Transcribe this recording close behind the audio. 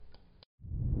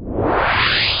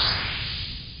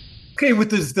Okay,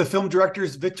 with the film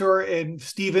directors Vitor and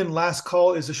Steven, Last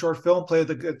Call is a short film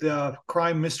played at the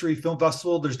Crime Mystery Film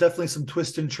Festival. There's definitely some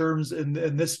twists and turns in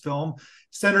this film,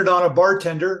 centered on a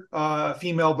bartender,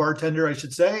 female bartender, I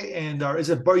should say. And is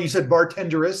it bar? You said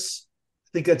bartenderess. I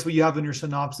think that's what you have in your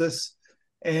synopsis.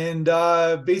 And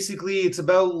basically, it's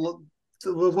about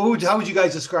how would you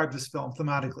guys describe this film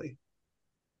thematically?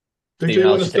 Victor, Steven, you I'll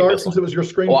want let to you take start this since one. it was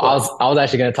your Well, I screenplay? was I was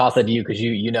actually going to toss that to you because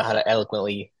you know how to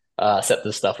eloquently set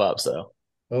this stuff up. So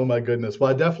Oh my goodness. Well,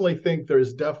 I definitely think there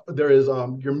is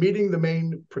you're meeting the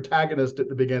main protagonist at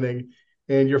the beginning,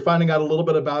 and you're finding out a little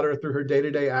bit about her through her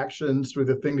day-to-day actions, through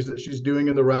the things that she's doing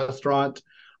in the restaurant,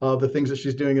 the things that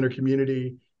she's doing in her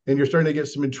community. And you're starting to get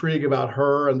some intrigue about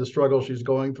her and the struggle she's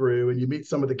going through. And you meet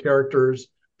some of the characters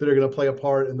that are going to play a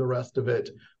part in the rest of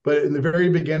it. But in the very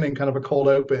beginning, kind of a cold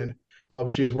open,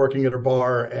 she's working at her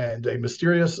bar, and a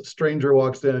mysterious stranger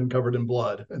walks in covered in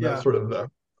blood. And that's Yeah, sort of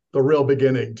the real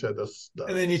beginning to this.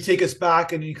 and then you take us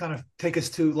back and you kind of take us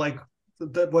to like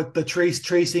what the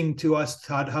tracing to us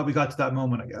how we got to that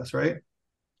moment, I guess, right?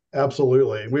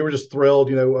 Absolutely. We were just thrilled.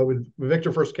 When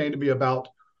Victor first came to me about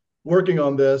working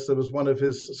on this, it was one of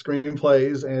his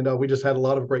screenplays, and we just had a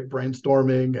lot of great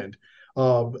brainstorming and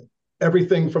um,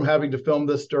 everything from having to film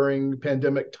this during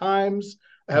pandemic times,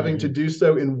 having to mhm. do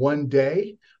so in one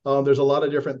day. There's a lot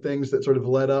of different things that sort of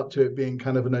led up to it being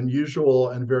kind of an unusual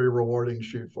and very rewarding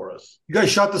shoot for us. You guys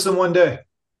shot this in one day.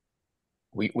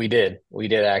 We did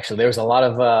actually. There was a lot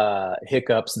of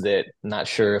hiccups that I'm not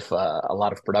sure if a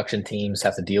lot of production teams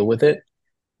have to deal with it,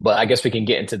 but I guess we can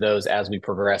get into those as we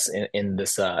progress in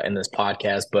this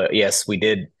podcast. But yes, we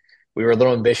did. We were a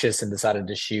little ambitious and decided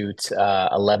to shoot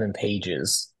 11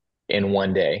 pages in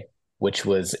one day, which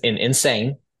was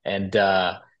insane. And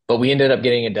but we ended up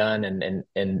getting it done,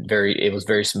 and very it was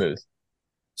very smooth.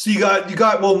 So you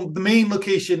got well, the main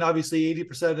location, obviously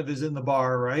 80% of it is in the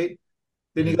bar, right?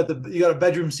 Then Mhm. you got a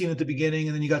bedroom scene at the beginning,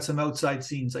 and then you got some outside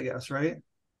scenes, I guess, right?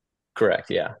 Correct.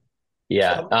 Yeah.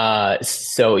 Yeah.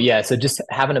 So So just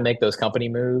having to make those company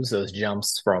moves, those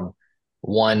jumps from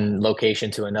one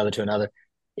location to another,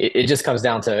 it just comes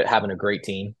down to having a great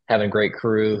team, having a great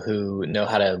crew who know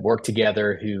how to work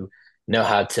together, who know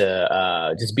how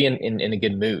to just be in a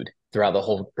good mood throughout the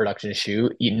whole production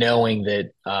shoot, knowing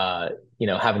that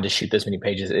having to shoot this many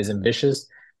pages is ambitious.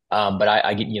 But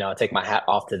I take my hat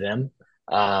off to them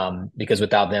because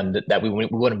without them, we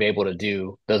wouldn't be able to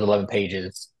do those 11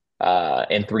 pages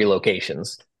in three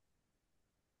locations.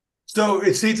 so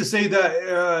it's safe to say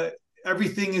that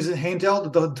everything is in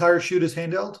handheld. The entire shoot is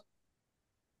handheld.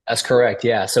 That's correct.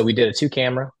 Yeah. So we did a two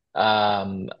camera.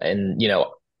 And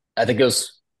I think it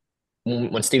was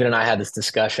when Steven and I had this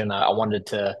discussion, I wanted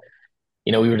to,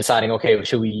 we were deciding, okay,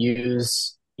 should we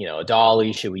use, a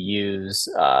dolly? Should we use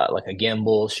like a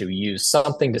gimbal? Should we use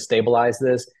something to stabilize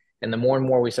this? And the more and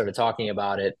more we started talking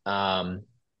about it,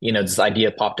 this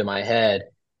idea popped in my head,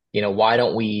 why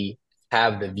don't we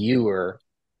have the viewer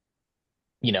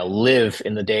live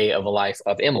in the day of a life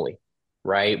of Emily,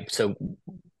 right? So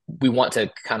we want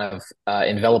to kind of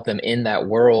envelop them in that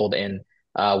world. And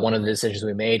one of the decisions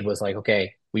we made was like,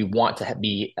 okay, we want to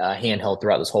be handheld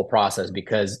throughout this whole process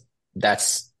because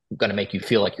that's going to make you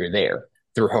feel like you're there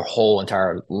through her whole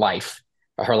entire life,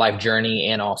 her life journey,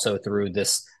 and also through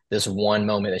this one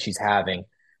moment that she's having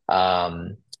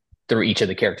through each of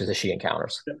the characters that she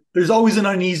encounters. There's always an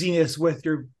uneasiness with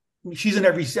your. She's in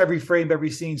every frame,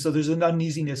 every scene, so there's an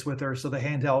uneasiness with her. So the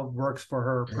handheld works for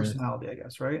her Mhm. personality, I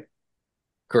guess, right?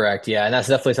 Correct. Yeah, and that's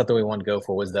definitely something we wanted to go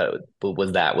for was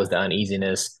the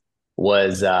uneasiness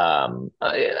was and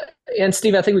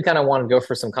Steve, I think we kind of wanted to go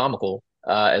for some comical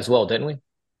as well, didn't we?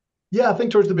 Yeah, I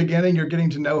think towards the beginning you're getting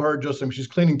to know her. Just she's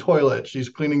cleaning toilets, she's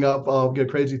cleaning up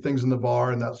crazy things in the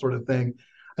bar and that sort of thing.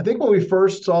 I think when we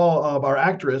first saw our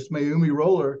actress Mayumi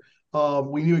Roller,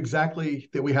 we knew exactly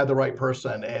that we had the right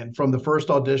person. And from the first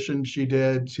audition she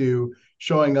did to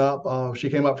showing up, she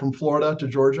came up from Florida to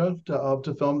Georgia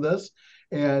to film this,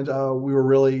 and we were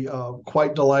really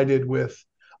quite delighted with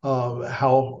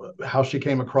how she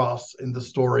came across in the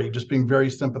story, just being very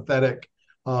sympathetic,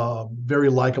 very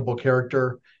likable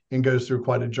character, and goes through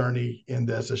quite a journey in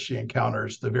this as she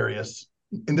encounters the various,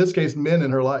 in this case, men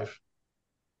in her life.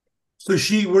 So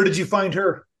where did you find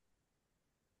her?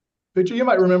 Victor, you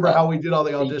might remember Uh, how we did all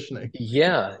the auditioning.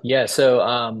 yeah.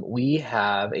 So we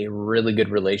have a really good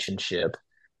relationship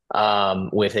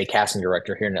with a casting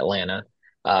director here in Atlanta.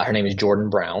 Her name is Jordan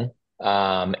Brown.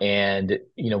 And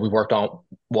we worked on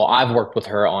well, I've worked with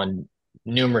her on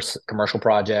numerous commercial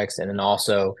projects, and then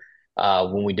also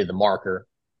when we did the marker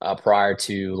prior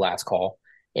to last call.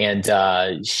 And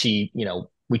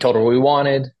we told her what we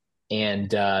wanted,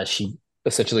 and she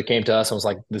essentially came to us and was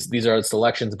like, these are the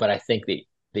selections, but I think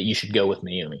that you should go with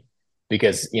Mayumi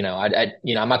because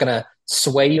I'm not gonna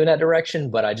sway you in that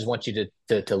direction, but I just want you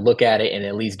to look at it and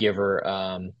at least give her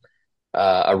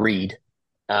a read,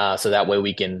 so that way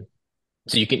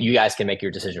you guys can make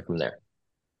your decision from there.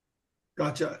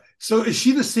 Gotcha. So is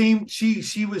she the same?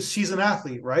 She's an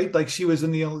athlete, right? Like she was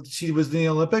in the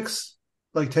Olympics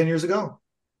like 10 years ago.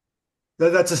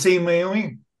 That's the same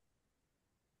Naomi.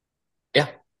 Yeah,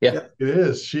 yeah. Yeah. It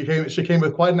is. She came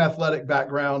with quite an athletic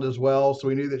background as well, so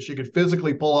we knew that she could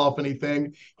physically pull off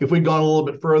anything. If we'd gone a little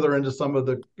bit further into some of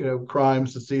the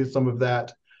crimes to see some of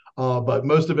that, but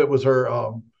most of it was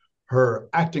her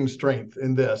acting strength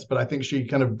in this. But I think she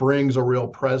kind of brings a real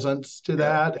presence to Yeah.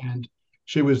 that, and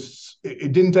she was.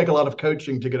 It didn't take a lot of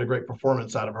coaching to get a great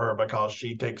performance out of her because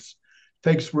she takes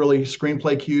really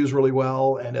screenplay cues really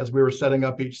well, and as we were setting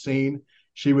up each scene,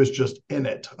 she was just in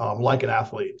it, like an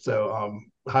athlete. So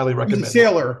highly She's a recommend.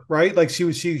 sailor, right? Like she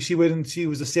was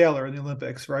a sailor in the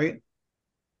Olympics, right?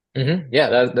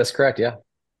 Yeah, that's correct. Yeah.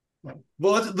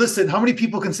 Well, listen, how many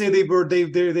people can say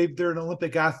they're an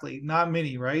Olympic athlete? Not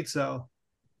many, right? So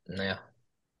Yeah.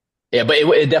 Yeah, but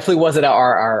it definitely wasn't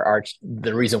our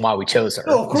the reason why we chose her.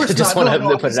 no, of course Just not. want No, no,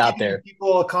 to I'm put it just out giving there.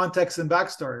 people a context and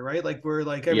backstory, right? Like we're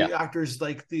like Yeah. every actor's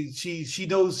like she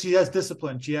knows she has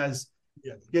discipline. Yeah.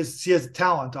 She has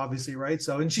talent, obviously, right?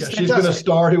 So and she's She's been a fantastic.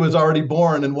 star who was already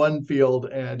born in one field,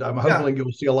 and I'm Yeah. hoping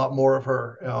you'll see a lot more of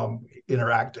her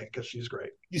interacting because she's great.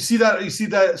 You see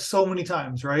that so many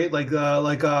times, right? Like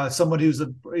someone who's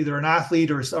either an athlete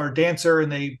or a dancer,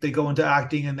 and they go into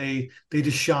acting and they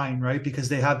just shine, right? Because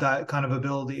they have that kind of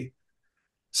ability.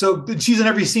 So she's in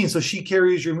every scene, so she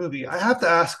carries your movie. I have to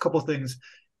ask a couple of things.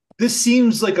 This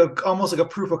seems like almost like a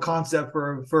proof of concept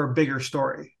for a bigger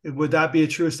story. Would that be a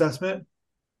true assessment?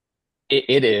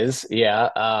 It is,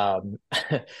 yeah.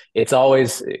 It's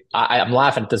always I'm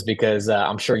laughing at this because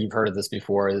I'm sure you've heard of this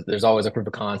before. There's always a proof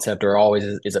of concept, or always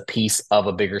is a piece of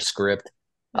a bigger script,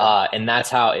 Yeah. and that's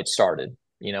how it started.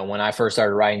 When I first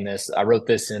started writing this, I wrote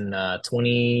this in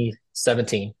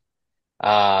 2017,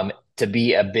 to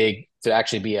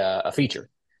actually be a feature.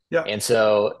 Yeah. And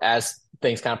so as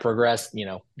things kind of progress,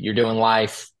 you're doing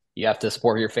life, you have to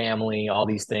support your family, all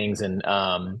these things, and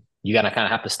you gotta kind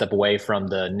of have to step away from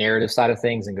the narrative side of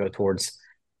things and go towards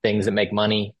things that make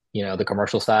money, the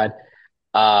commercial side.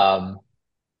 Um,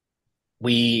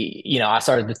 I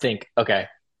started to think, okay,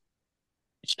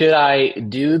 should I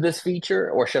do this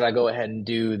feature or should I go ahead and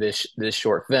do this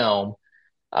short film?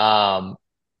 Um,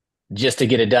 just to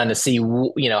get it done to see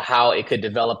how it could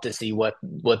develop, to see what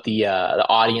the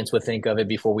audience would think of it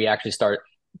before we actually start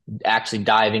actually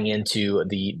diving into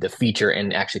the feature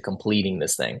and actually completing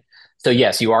this thing. So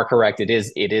yes, you are correct. It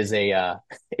is it is a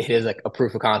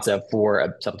proof of concept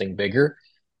for something bigger.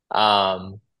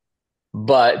 Um,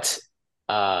 but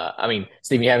I mean,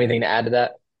 Steve, you have anything to add to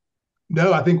that?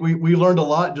 No, I think we learned a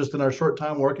lot just in our short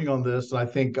time working on this, and I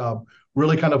think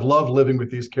really kind of loved living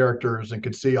with these characters and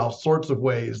could see all sorts of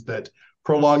ways that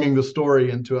prolonging the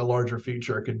story into a larger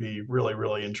feature could be really,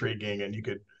 really intriguing, and you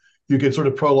could sort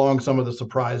of prolong some of the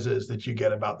surprises that you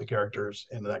get about the characters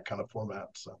in that kind of format.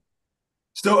 So,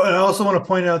 and I also want to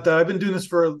point out that I've been doing this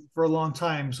for a long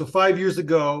time. So 5 years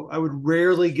ago, I would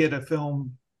rarely get a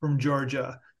film from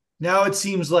Georgia. Now it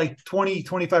seems like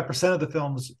 25% of the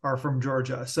films are from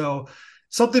Georgia. So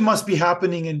something must be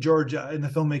happening in Georgia in the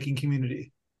filmmaking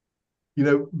community.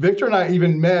 Victor and I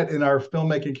even met in our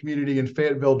filmmaking community in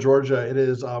Fayetteville, Georgia. It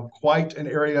is quite an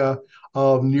area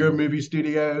near movie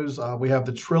studios. We have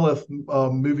the Trilith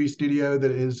movie studio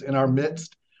that is in our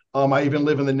midst. I even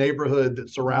live in the neighborhood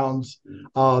that surrounds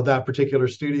that particular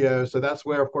studio. So that's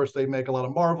where, of course, they make a lot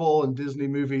of Marvel and Disney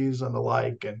movies and the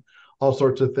like, and all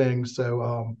sorts of things.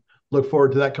 So look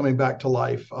forward to that coming back to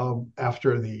life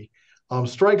after the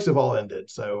strikes have all ended.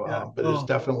 So, Yeah. but it's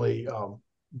definitely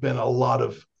been a lot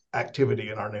of activity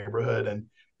in our neighborhood. And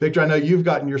Victor, I know you've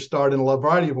gotten your start in a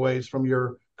variety of ways, from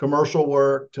your commercial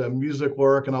work to music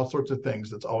work and all sorts of things.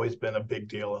 That's always been a big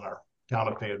deal in our town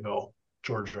of Fayetteville,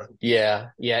 Georgia. Yeah.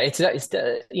 It's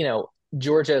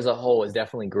Georgia as a whole is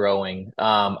definitely growing.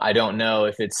 I don't know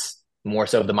if it's more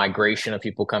so the migration of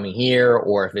people coming here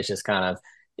or if it's just kind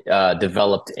of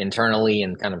developed internally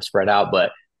and kind of spread out,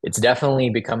 but it's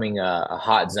definitely becoming a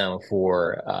hot zone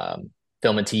for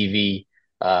film and TV,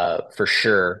 for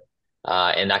sure.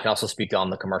 And I can also speak on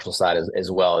the commercial side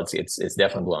as well. It's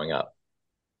definitely blowing up.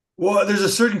 Well, there's a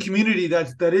certain community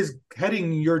that is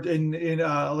heading in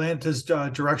Atlanta's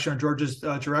direction or Georgia's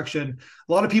direction.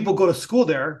 A lot of people go to school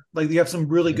there. Like you have some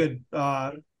really good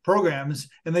programs,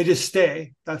 and they just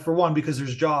stay. That for one, because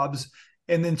there's jobs,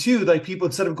 and then two, like people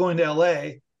instead of going to LA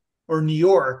or New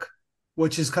York,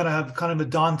 which is kind of a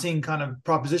daunting kind of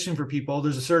proposition for people.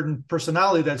 There's a certain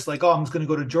personality that's like, oh, I'm just going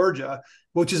to go to Georgia,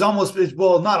 which is almost,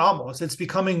 well, not almost, it's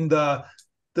becoming the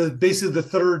basically the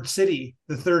third city,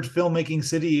 the third filmmaking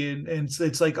city, and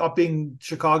it's like upping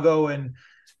Chicago and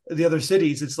the other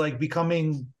cities. It's like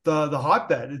becoming the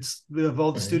hotbed. It's of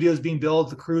all the studios being built,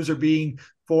 the crews are being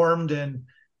formed, and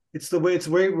it's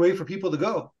way for people to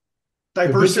go.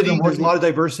 Diversity, there's a lot of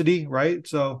diversity, right?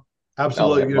 So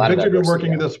absolutely. Oh, yeah, a lot of Victor's been diversity,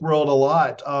 working in yeah. this world a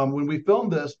lot. When we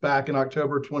filmed this back in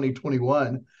October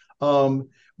 2021,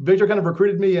 Victor kind of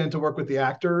recruited me in to work with the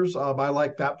actors. I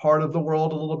like that part of the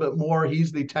world a little bit more.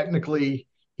 He's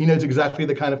he knows exactly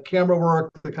the kind of camera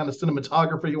work, the kind of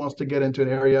cinematography he wants to get into an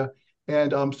area.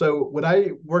 And so when I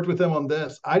worked with him on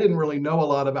this, I didn't really know a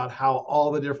lot about how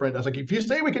all the different, I was like, if you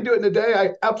say we can do it in a day,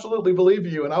 I absolutely believe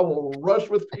you. And I will rush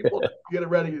with people to get it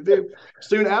ready to do.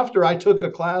 Soon after, I took a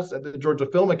class at the Georgia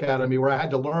Film Academy where I had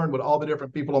to learn what all the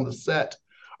different people on the set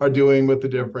are doing with the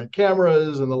different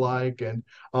cameras and the like. And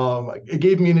it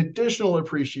gave me an additional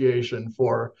appreciation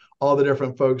for all the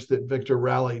different folks that Victor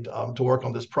rallied to work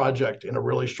on this project in a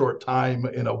really short time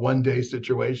in a one-day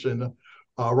situation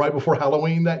right before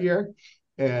Halloween that year.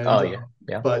 And Oh yeah,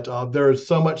 yeah. but there is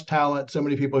so much talent, so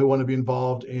many people who want to be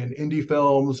involved in indie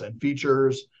films and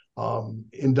features,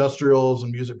 industrials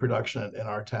and music production in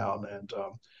our town. And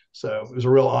so it was a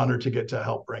real honor to get to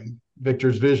help bring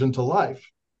Victor's vision to life.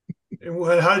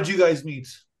 and how did you guys meet?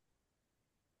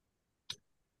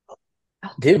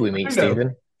 How did we meet, I know.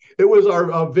 Stephen? It was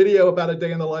our video about a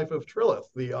day in the life of Trilith,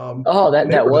 Oh, the that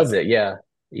neighborhood. was it. Yeah.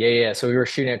 Yeah, yeah. So we were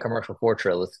shooting a commercial for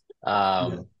Trillis.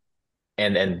 Yeah.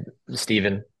 And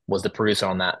Steven was the producer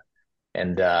on that.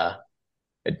 And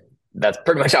that's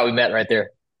pretty much how we met right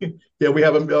there. Yeah, we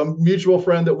have a mutual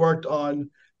friend that worked on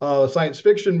a science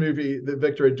fiction movie that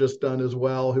Victor had just done as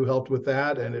well, who helped with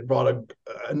that, and it brought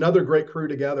another great crew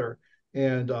together.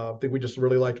 And I think we just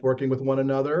really liked working with one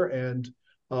another and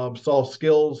saw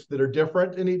skills that are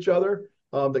different in each other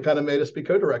that kind of made us be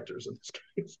co-directors in this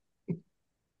case.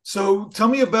 So tell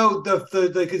me about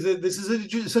because this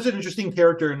is such an interesting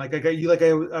character, and I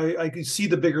could see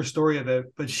the bigger story of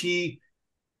it, but she's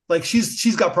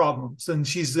got problems, and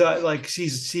she's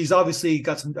obviously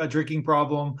got a drinking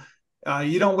problem.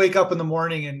 You don't wake up in the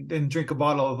morning and drink a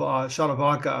bottle of shot of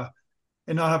vodka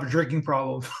and not have a drinking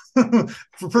problem.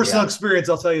 For personal Yeah. experience,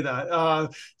 I'll tell you that.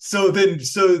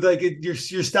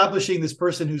 You're establishing this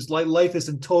person whose life is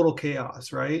in total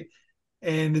chaos, right?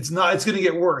 And it's going to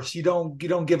get worse. You don't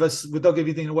give us, without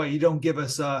giving anything away, you don't give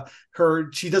us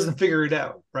she doesn't figure it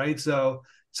out, right? So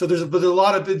there's a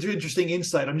lot of interesting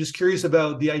insight. I'm just curious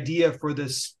about the idea for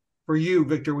this for you,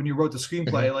 Victor, when you wrote the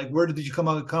screenplay. Mhm. Like, where did you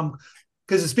come?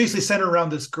 Because it's basically centered around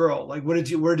this girl. Like, how did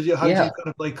you Yeah. kind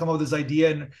of like come up with this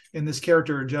idea and in this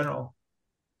character in general?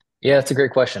 Yeah, that's a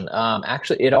great question.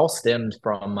 Actually, it all stemmed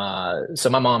from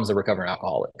so my mom's a recovering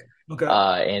alcoholic. Okay.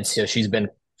 And so she's been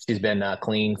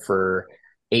clean for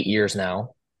 8 years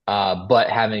now. But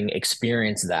having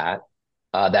experienced that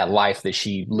life that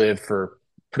she lived for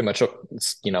pretty much,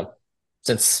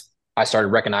 since I started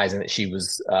recognizing that she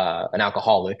was an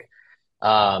alcoholic,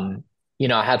 um,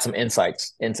 I had some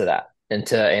insights into that.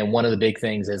 And one of the big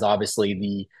things is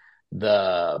obviously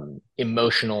the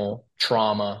emotional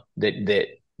trauma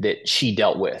that she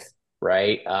dealt with,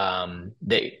 right?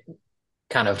 That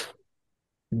kind of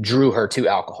drew her to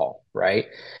alcohol, right?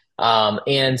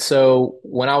 And so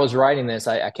when I was writing this,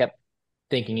 I kept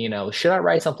thinking, should I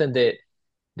write something that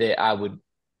I would,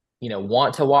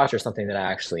 want to watch, or something that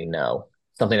I actually know,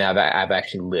 something that I've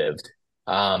actually lived.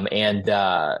 And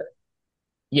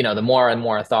the more and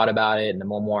more I thought about it, and the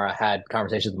more I had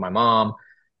conversations with my mom,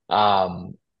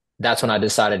 um, that's when I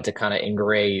decided to kind of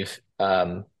engrave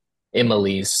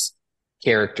Emily's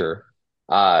character,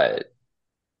 uh,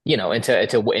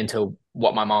 into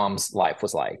what my mom's life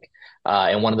was like.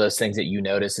 And one of those things that you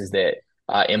notice is that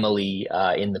Emily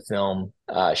in the film,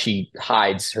 she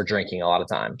hides her drinking a lot of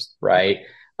times, right?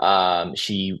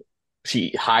 She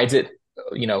hides it,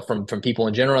 from people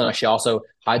in general, and she also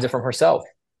hides it from herself,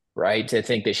 right? To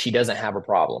think that she doesn't have a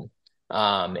problem.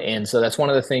 And so that's one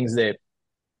of the things that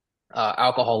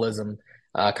alcoholism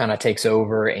kind of takes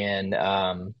over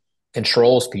and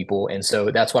controls people. And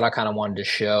so that's what I kind of wanted to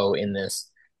show in this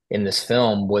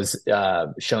film, was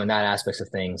showing that aspects of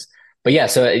things. But yeah,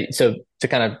 so to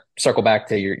kind of circle back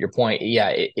to your point, yeah,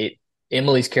 it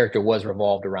Emily's character was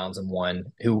revolved around someone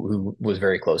who was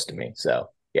very close to me. So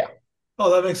yeah.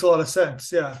 Oh, that makes a lot of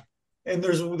sense. Yeah. And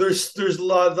there's a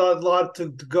lot to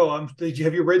go.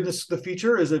 Have you written the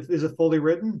feature? Is it fully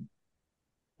written?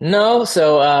 No,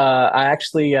 so I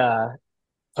actually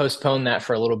postpone that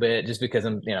for a little bit just because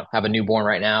I'm, have a newborn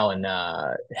right now, and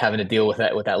having to deal with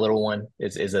that little one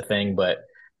is a thing. But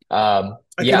I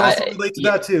can yeah, also relate to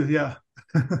that too. Yeah.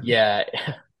 yeah.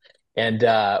 And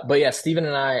but yeah, Stephen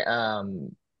and I,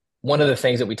 one of the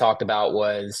things that we talked about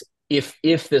was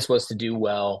if this was to do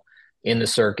well in the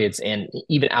circuits and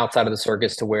even outside of the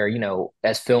circuits, to where,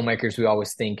 as filmmakers, we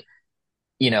always think,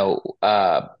 you know,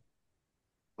 uh,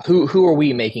 who are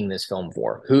we making this film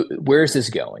for? Where's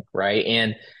this going, right?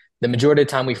 And the majority of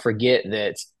the time we forget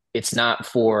that it's not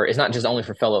just only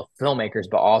for fellow filmmakers,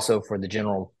 but also for the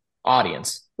general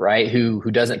audience, right? Who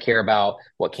doesn't care about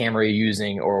what camera you're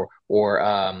using, or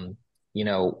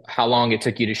how long it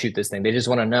took you to shoot this thing. They just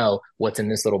want to know what's in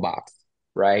this little box,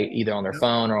 right? Either on their Yep.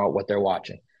 phone or what they're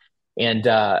watching. And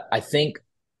I think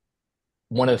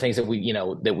one of the things that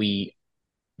we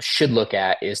should look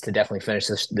at is to definitely finish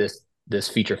this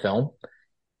feature film,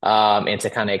 and to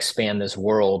kind of expand this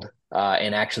world,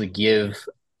 and actually give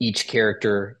each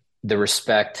character the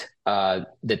respect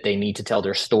that they need to tell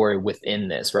their story within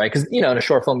this, right? Because in a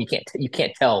short film, you can't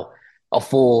tell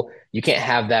you can't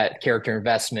have that character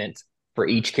investment for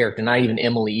each character. Not even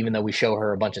Emily, even though we show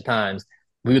her a bunch of times.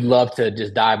 We would love to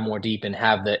just dive more deep and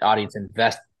have the audience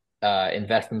invest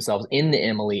themselves into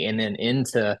Emily and then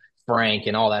into Frank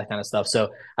and all that kind of stuff. So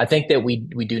I think that we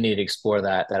do need to explore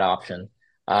that option.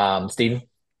 Steven?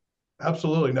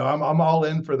 Absolutely. No, I'm all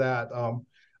in for that.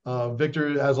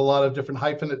 Victor has a lot of different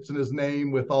hyphenates in his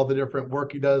name with all the different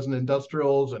work he does in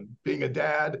industrials and being a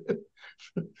dad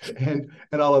and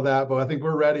all of that. But I think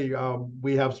we're ready.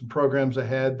 We have some programs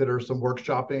ahead that are some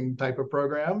workshopping type of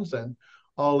programs, and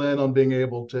all in on being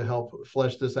able to help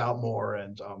flesh this out more,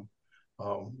 and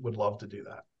would love to do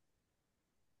that.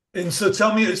 And so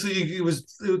tell me,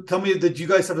 tell me that you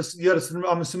guys I'm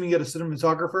assuming you had a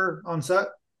cinematographer on set.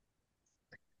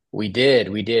 We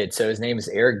did. So his name is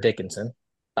Eric Dickinson.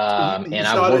 He And I've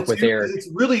shot it worked with too. Eric. It's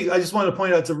really, I just want to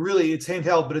point out, it's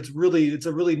handheld, but it's a really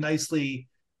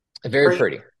Very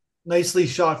pretty. nicely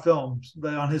shot film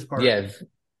on his part. Yeah,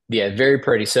 yeah, very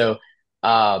pretty. So,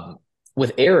 um,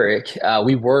 with Eric,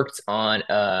 we worked on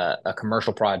a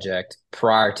commercial project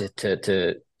prior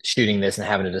to shooting this and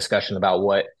having a discussion about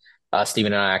what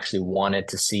Stephen and I actually wanted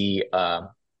to see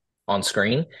on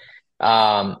screen.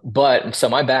 But so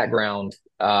my background,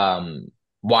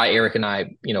 why Eric and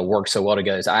I, worked so well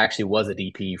together, is I actually was a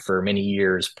DP for many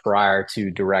years prior to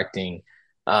directing,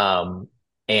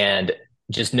 and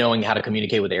just knowing how to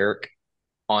communicate with Eric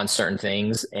on certain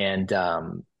things, and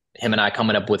him and I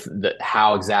coming up with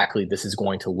how exactly this is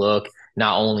going to look,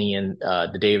 not only in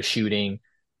the day of shooting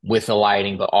with the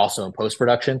lighting, but also in post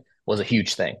production, was a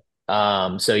huge thing.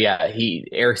 So yeah,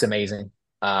 Eric's amazing.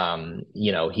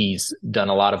 He's done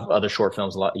a lot of other short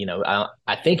films. A lot,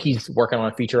 I think he's working on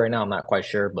a feature right now. I'm not quite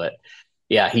sure, but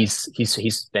yeah, he's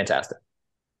fantastic.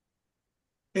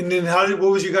 And then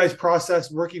what was you guys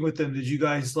process working with them? Did you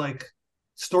guys like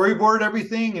storyboard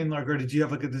everything or did you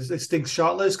have like a distinct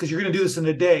shot list? Because you're going to do this in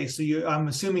a day. So I'm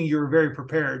assuming you were very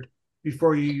prepared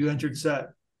before you entered set.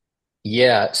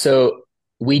 Yeah, so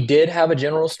we did have a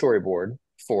general storyboard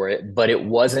for it, but it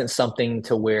wasn't something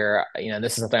to where,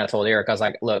 this is something I told Eric. I was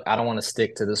like, look, I don't want to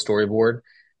stick to the storyboard.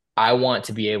 I want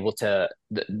to be able to,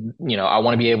 I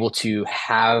want to be able to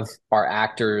have our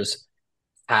actors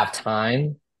have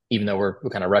time, even though we're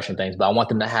kind of rushing things, but I want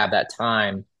them to have that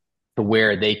time to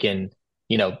where they can,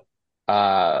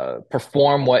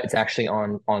 perform what's actually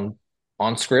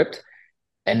on script.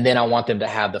 And then I want them to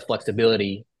have the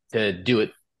flexibility to do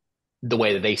it the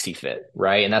way that they see fit,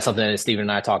 right? And that's something that Steven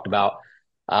and I talked about.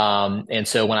 And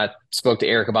so when I spoke to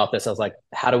Eric about this, I was like,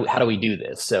 how do we do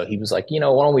this? So he was like, why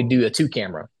don't we do a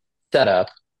 2-camera setup?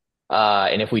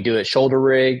 And if we do it shoulder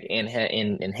rig and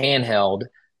in handheld,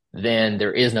 then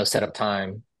there is no setup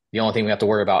time. The only thing we have to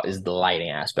worry about is the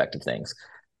lighting aspect of things.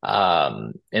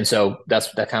 And so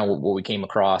that's kind of what we came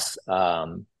across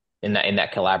in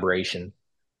that collaboration.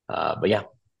 But yeah.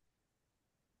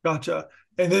 Gotcha.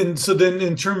 And then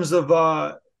in terms of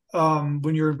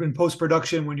when you're in post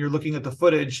production, when you're looking at the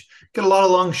footage, got a lot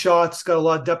of long shots, got a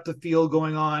lot of depth of field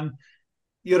going on.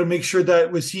 You got to make sure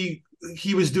that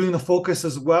he was doing the focus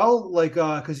as well, like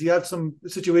because you have some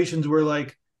situations where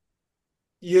like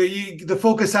the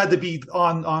focus had to be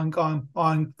on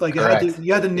like Correct.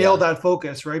 you had to nail Yeah. that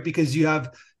focus, right? Because Yeah.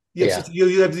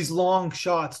 you have these long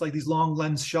shots, like these long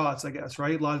lens shots, I guess,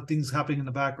 right? A lot of things happening in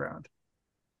the background.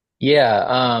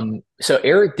 Yeah. So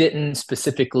Eric didn't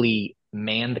specifically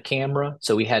man the camera,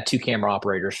 so we had 2 camera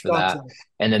operators for that, Gotcha.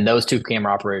 and then those 2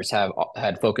 camera operators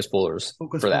had focus pullers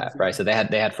Focus for that, pulls, right? yeah. So they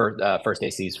had first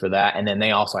ACs for that, and then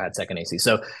they also had second AC.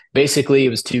 So basically, it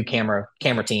was 2 camera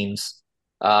teams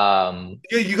Yeah,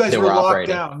 you guys that were were locked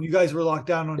operating. down. You guys were locked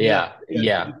down on Yeah, yeah,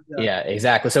 yeah, yeah. yeah,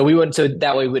 exactly. So we wouldn't, so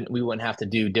that way we wouldn't have to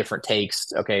do different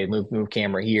takes. Okay, move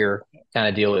camera here, kind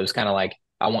of deal. It was kind of like,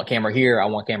 I want camera here, I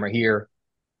want camera here,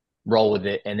 roll with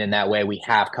it, and then that way we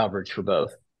have coverage for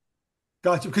both.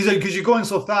 Gotcha. Because you're going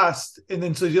so fast, and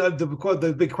then so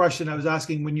the big question I was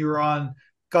asking when you were on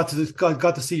got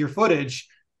to see your footage.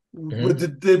 Hmm.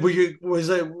 Were you was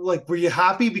it like were you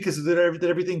happy because did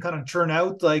everything kind of turn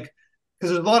out like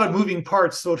because there's a lot of moving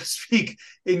parts so to speak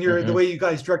in your the Hmm. way you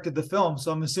guys directed the film.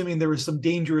 So I'm assuming there was some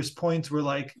dangerous points where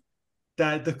like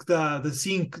that the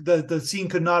scene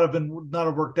could not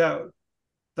have worked out.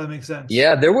 That makes sense.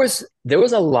 Yeah, there was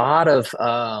a lot of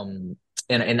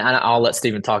and I'll let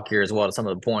Steven talk here as well to some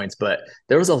of the points, but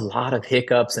there was a lot of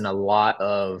hiccups and a lot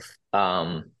of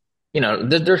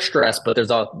there's stress, but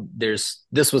there's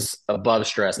this was above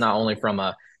stress, not only from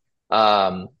a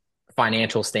um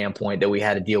financial standpoint that we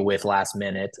had to deal with last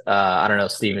minute. I don't know,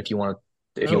 Steven, if you Oh, want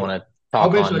to I'll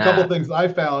talk mention on a couple of that. things I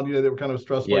found, that were kind of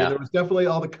stressful. Yeah, There was definitely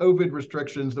all the COVID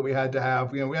restrictions that we had to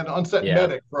have. We had an on-set yeah.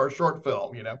 medic for our short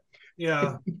film,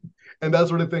 Yeah. and that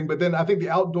sort of thing. But then I think the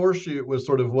outdoor shoot was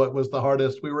sort of what was the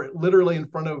hardest. We were literally in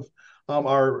front of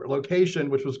our location,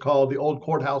 which was called the Old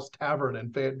Courthouse Tavern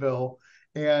in Fayetteville.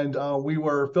 And we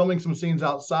were filming some scenes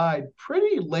outside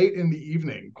pretty late in the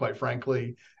evening, quite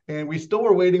frankly. And we still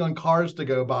were waiting on cars to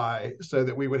go by so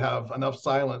that we would have enough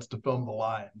silence to film the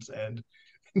lines. And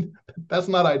that's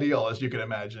not ideal, as you can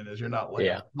imagine, as you're not like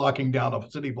Yeah. locking down a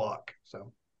city block.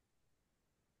 So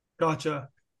Gotcha.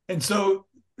 And so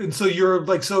you're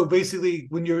like so basically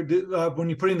when you're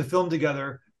putting the film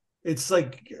together, it's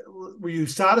like were you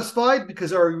satisfied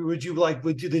because or would you like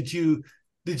did you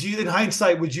in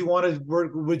hindsight would you want to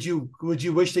work would you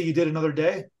wish that you did another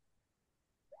day?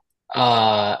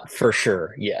 For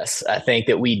sure. Yes. I think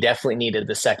that we definitely needed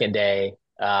the second day.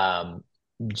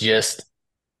 Just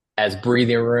as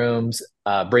breathing room,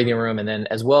 and then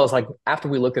as well as like after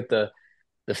we look at the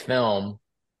film,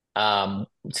 so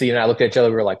I looked at each other,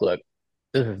 we were like, look,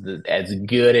 this is as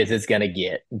good as it's gonna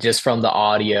get, just from the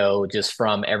audio, just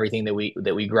from everything that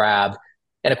we grabbed.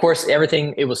 And of course,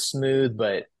 everything it was smooth,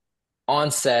 but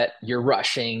on set, you're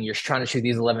rushing, you're trying to shoot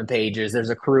these 11 pages. There's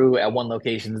a crew at one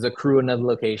location, there's a crew at another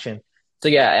location. So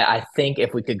yeah, I think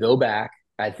if we could go back,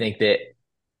 I think that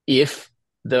if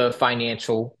the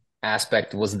financial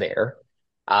aspect was there,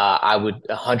 I would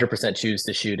 100% choose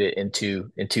to shoot it in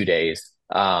 2 days,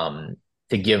 to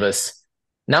give us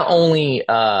not only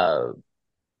to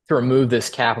remove this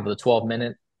cap of the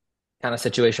 12-minute kind of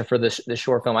situation for this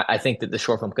short film. I think that the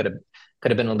short film could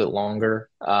have been a little bit longer,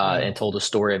 yeah. and told the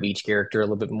story of each character a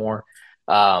little bit more.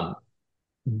 Um,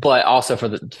 but also for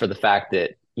the fact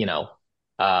that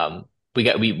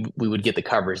we would get the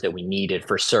coverage that we needed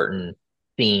for certain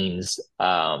scenes,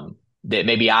 that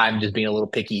maybe I'm just being a little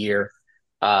picky here.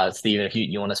 Steven, if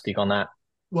you want to speak on that.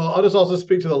 Well, I'll just also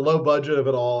speak to the low budget of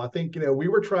it all. I think, we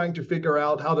were trying to figure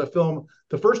out how to film.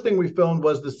 The first thing we filmed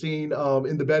was the scene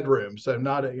in the bedroom. So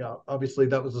not obviously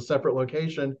that was a separate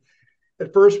location.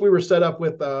 At first we were set up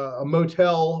with a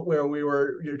motel where we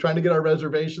were trying to get our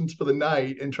reservations for the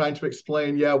night and trying to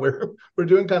explain, yeah, we're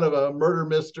doing kind of a murder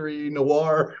mystery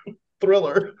noir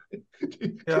thriller.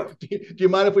 Yeah. Do you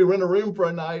mind if we rent a room for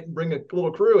a night and bring a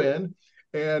little crew in?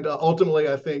 And ultimately,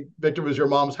 I think Victor was your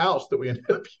mom's house that we ended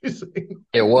up using.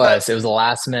 It was. It was the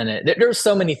last minute. There's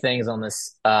so many things on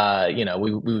this.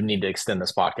 We would need to extend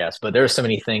this podcast, but there are so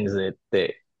many things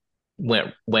that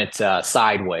went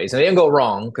sideways. And they didn't go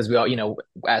wrong because we all,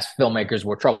 as filmmakers,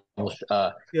 we're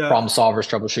Yeah. problem solvers,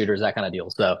 troubleshooters, that kind of deal.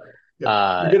 So,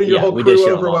 Yeah, you're getting your yeah, whole we did crew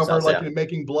shit on over while mom's we're house. like Yeah,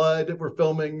 making blood. We're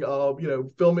filming,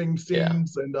 filming yeah,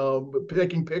 scenes and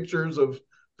taking pictures of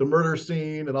the murder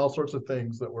scene and all sorts of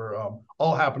things that were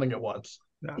all happening at once.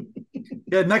 Yeah.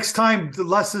 Yeah, next time the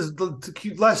less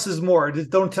is more. Just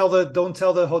don't tell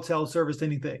the hotel service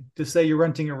anything. Just say you're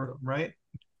renting a room, right?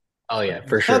 oh yeah,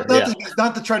 for Not sure. not Yeah, to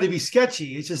not to try to be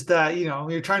sketchy. It's just that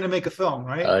you're trying to make a film,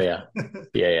 right? oh yeah,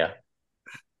 yeah, yeah.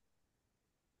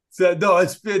 So no,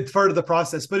 it's part of the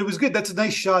process, but it was good. That's a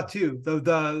nice shot too.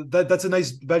 That's a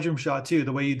nice bedroom shot too.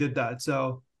 The way you did that,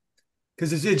 so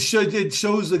because it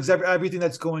shows exactly everything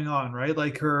that's going on, right?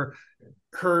 Like her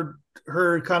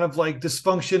kind of like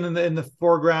dysfunction in the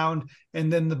foreground,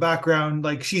 and then the background,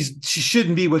 like she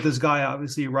shouldn't be with this guy,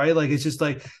 obviously, right? Like it's just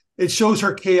like it shows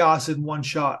her chaos in one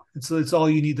shot. It's all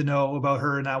you need to know about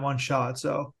her in that one shot.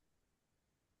 So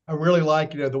I really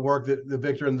like, the work that the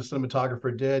Victor and the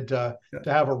cinematographer did yeah,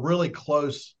 to have a really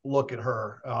close look at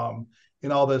her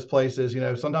in all those places.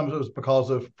 Sometimes it was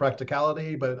because of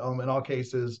practicality, but in all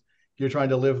cases, you're trying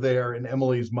to live there in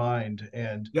Emily's mind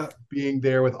and yeah, being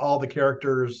there with all the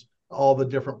characters all the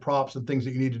different props and things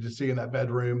that you needed to see in that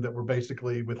bedroom that were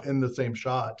basically within the same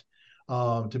shot,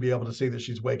 to be able to see that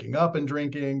she's waking up and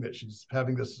drinking, that she's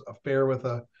having this affair with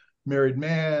a married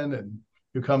man, and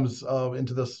who comes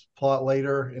into this plot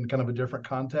later in kind of a different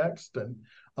context. And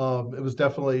it was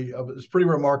definitely, it was pretty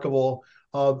remarkable.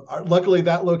 Luckily,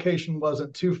 that location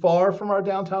wasn't too far from our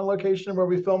downtown location where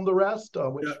we filmed the rest,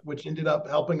 which ended up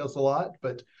helping us a lot.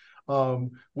 But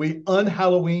we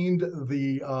unhalloweened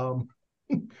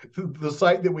the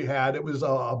site that we had. It was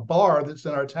a bar that's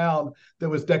in our town that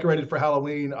was decorated for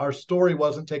Halloween. Our story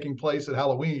wasn't taking place at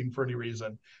Halloween for any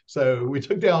reason. So we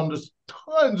took down just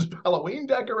tons of Halloween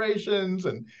decorations.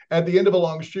 And at the end of a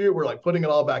long shoot, we're like putting it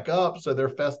all back up so they're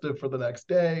festive for the next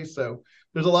day. So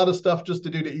there's a lot of stuff just to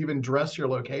do to even dress your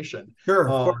location. Sure,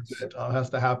 of course. That has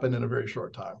to happen in a very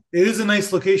short time. It is a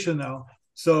nice location though.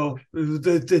 So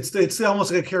it's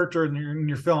almost like a character in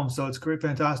your film. So it's great,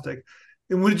 fantastic.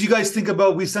 And what did you guys think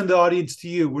about, we send the audience to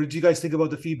you. What did you guys think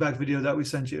about the feedback video that we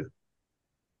sent you?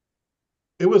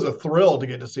 It was a thrill to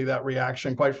get to see that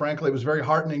reaction. Quite frankly, it was very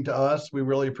heartening to us. We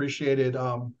really appreciated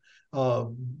the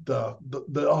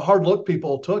hard look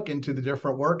people took into the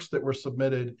different works that were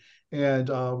submitted, and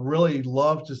really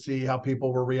loved to see how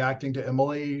people were reacting to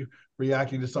Emily,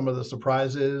 reacting to some of the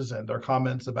surprises and their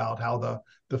comments about how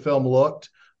the film looked.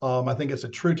 I think it's a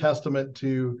true testament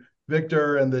to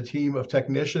Victor and the team of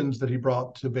technicians that he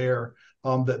brought to bear,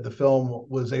 that the film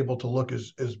was able to look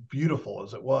as beautiful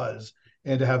as it was,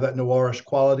 and to have that noirish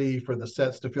quality for the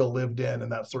sets to feel lived in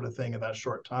and that sort of thing in that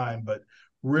short time. But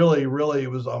really, really, it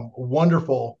was a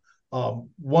wonderful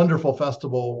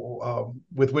festival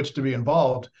with which to be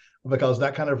involved, because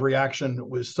that kind of reaction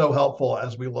was so helpful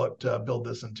as we looked to build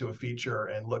this into a feature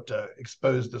and look to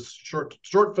expose this short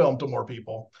film to more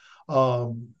people.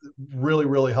 Really,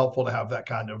 really helpful to have that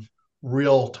kind of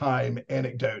real-time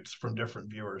anecdotes from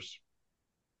different viewers.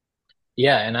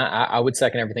 Yeah, and I would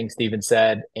second everything Steven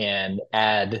said and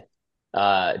add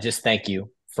just thank you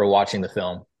for watching the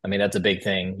film. I mean, that's a big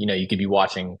thing. You know, you could be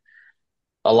watching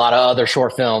a lot of other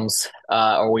short films,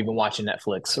 or even watching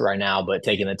Netflix right now, but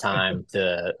taking the time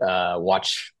to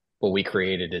watch what we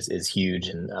created is huge.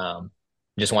 And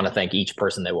just want to thank each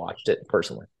person that watched it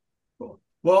personally.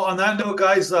 Well, on that note,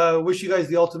 guys, wish you guys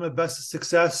the ultimate best of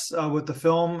success with the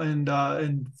film and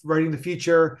writing the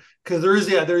feature, because there's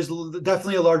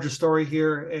definitely a larger story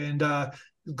here. And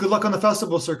good luck on the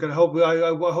festival circuit. I hope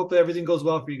that everything goes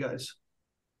well for you guys.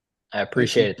 I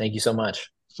appreciate it. Thank you so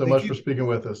much. Thank you for speaking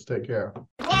with us. Take care.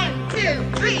 1, 2,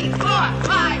 3, 4,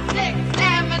 5, 6,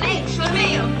 7, 8,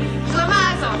 Schlemiel,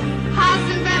 Schlemazel,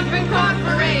 Hasenbemp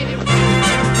Incorporated.